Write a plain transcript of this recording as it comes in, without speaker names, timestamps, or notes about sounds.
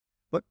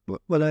Well,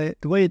 the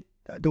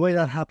way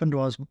that happened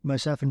was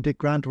myself and Dick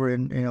Grant were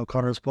in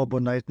Connor's pub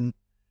one night, and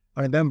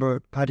I remember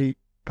Paddy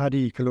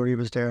Killoury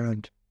was there,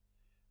 and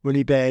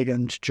Willie Begg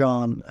and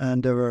John,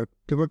 and they were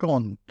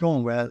going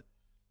well,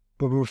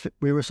 but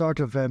we were sort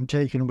of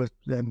taken with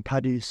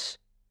Paddy's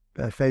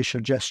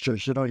facial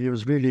gestures. He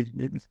was really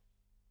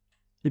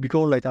he'd be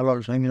going like that all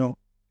the time,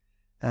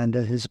 and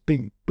his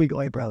big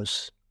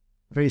eyebrows,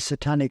 very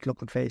satanic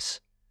looking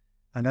face.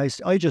 And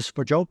I just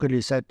for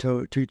jokingly said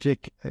to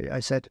Dick, I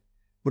said,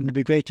 wouldn't it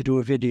be great to do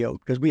a video,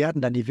 because we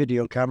hadn't any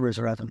video cameras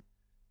or anything.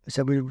 I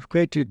said, it would be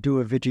great to do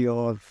a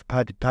video of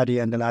Paddy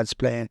and the lads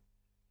playing.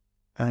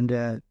 And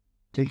I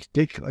think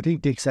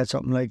Dick said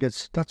something like,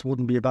 that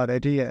wouldn't be a bad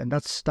idea. And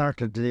that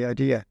started the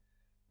idea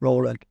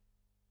rolling.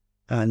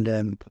 And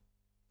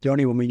the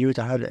only one we knew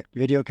that had a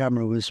video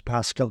camera was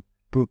Pascal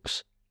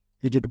Brooks.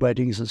 He did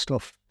weddings and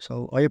stuff.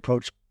 So I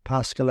approached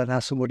Pascal and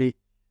asked him would he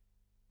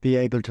be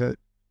able to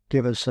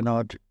give us an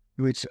odd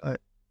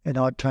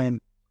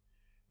time,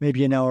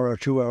 maybe an hour or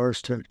 2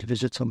 hours to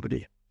visit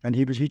somebody. And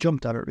he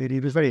jumped at it, really. He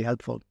was very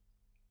helpful.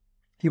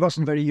 He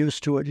wasn't very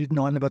used to it. He didn't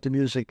know anything about the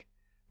music,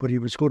 but he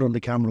was good on the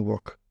camera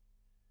work.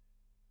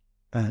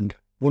 And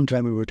one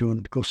time we were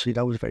doing Gussie,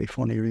 that was very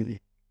funny,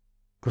 really.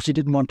 Gussie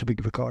didn't want to be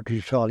recorded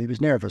at all. He was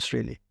nervous,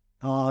 really.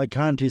 Oh, I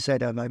can't, he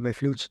said, my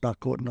flute's not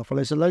good enough. Well,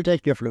 I said, I'll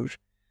take your flute,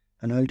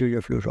 and I'll do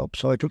your flute up.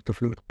 So I took the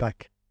flute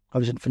back. I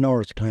was in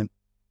Finora at the time,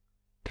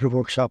 to the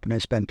workshop, and I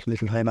spent a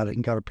little time at it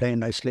and got it playing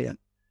nicely. And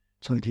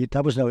so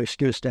that was no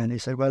excuse then. He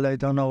said, well, I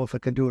don't know if I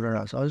can do it or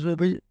not. So I was,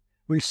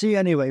 we'll see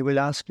anyway, we'll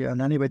ask you.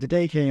 And anyway, the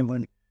day came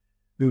when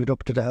we went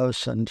up to the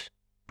house, and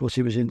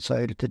Gussie was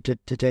inside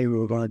the day we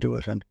were going to do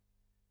it. And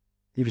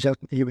he was out,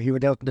 he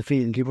went out in the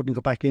field. He wouldn't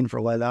go back in for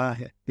a while.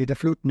 He had a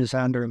flute in his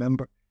hand, I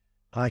remember.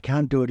 I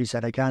can't do it, he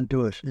said, I can't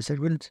do it. He said,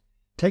 well,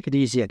 take it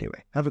easy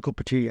anyway. Have a cup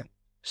of tea and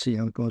see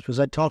how it goes. Because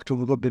I'd talked to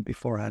him a good bit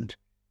beforehand.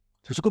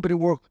 There's a good bit of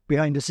work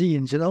behind the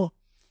scenes,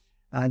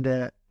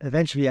 And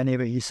eventually,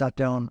 anyway, he sat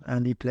down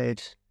and he played,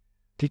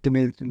 I think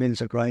the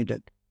mills are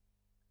grinding.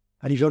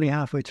 And he was only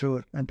halfway through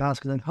it. And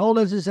Pascal said, hold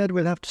as he said,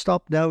 we'll have to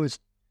stop now. Is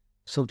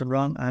something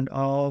wrong? And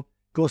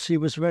Gussie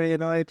was very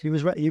annoyed. He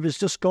was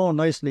just going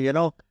nicely,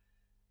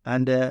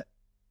 And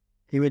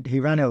he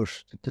ran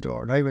out the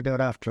door, and I went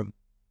out after him.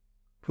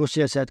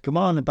 Gussie, I said, come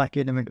on, and back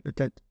in a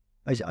minute.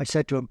 I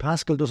said to him,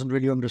 Pascal doesn't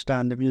really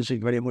understand the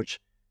music very much.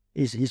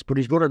 But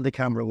he's good on the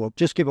camera work.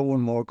 Just give it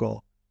one more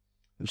go.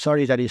 I'm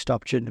sorry that he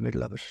stopped you in the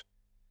middle of it.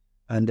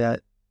 And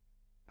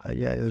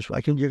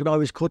you can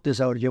always cut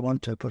this out if you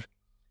want to, but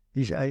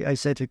I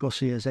said to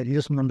Gussie, I said, he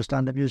doesn't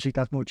understand the music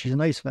that much. He's a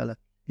nice fella.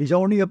 He's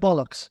only a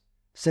bollocks,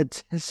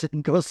 said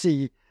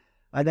Gussie.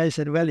 And I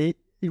said, well, he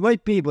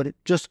might be, but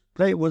just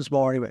play it once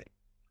more anyway.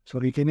 So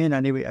he came in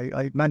anyway.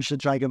 I managed to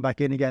drag him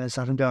back in again and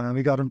sat him down, and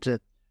we got him to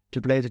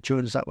play the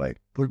tunes that way.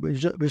 But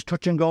it was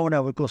touch and go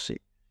now with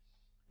Gussie.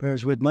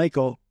 Whereas with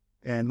Micho,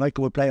 Micho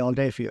would play all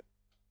day for you.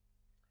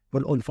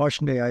 But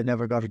unfortunately, I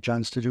never got a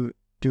chance to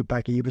do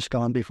Packie. He was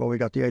gone before we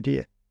got the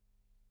idea.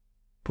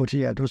 But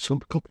yeah, there was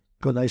some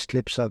good nice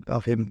clips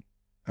of him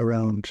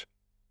around.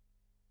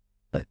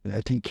 I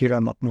think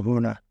Kira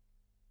Mcnahuna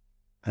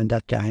and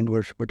that gang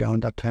were down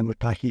that time with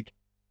Packie.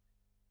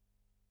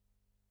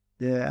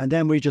 Yeah, and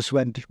then we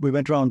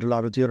went around a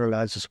lot of the other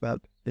lads as well.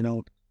 I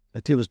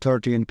think it was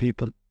 13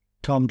 people.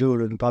 Tom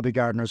Doolin, Bobby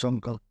Gardner's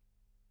uncle.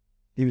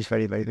 He was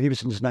he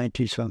was in his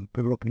 90s, so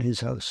we were up in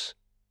his house.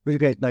 Really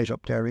great night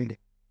up there, really.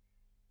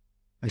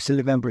 I still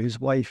remember his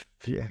wife,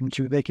 she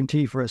was making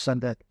tea for us,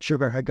 and the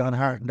sugar had gone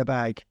hard in the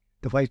bag,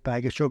 the white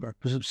bag of sugar.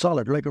 It was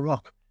solid, like a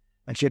rock.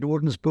 And she had a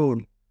wooden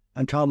spoon,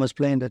 and Tom was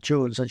playing the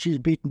tunes, and she's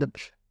beating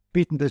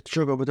the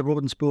sugar with a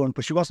wooden spoon,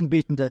 but she wasn't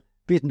beating the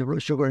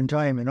sugar in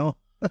time,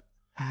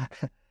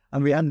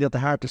 And we hadn't got the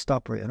heart to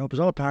stop her, It was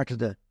all part of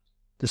the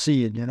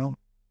scene,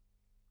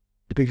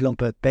 The big lump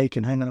of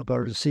bacon hanging up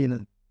over the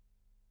ceiling.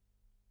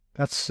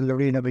 That's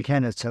Lorena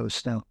McKennett's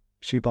house now.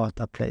 She bought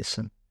that place,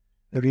 and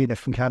Lorena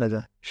from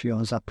Canada, she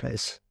owns that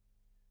place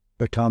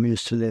where Tom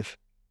used to live.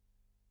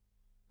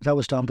 That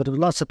was Tom, but there were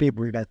lots of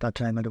people we met that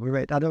time, and there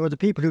were the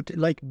people who,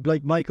 like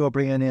Micho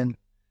bringing in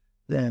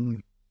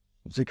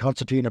the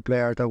concertina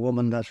player, the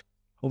woman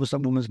what was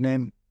that woman's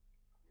name?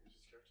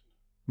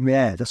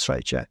 Yeah, that's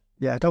right, yeah.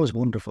 Yeah, that was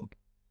wonderful.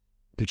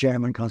 The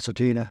German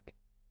concertina.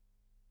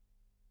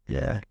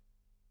 Yeah,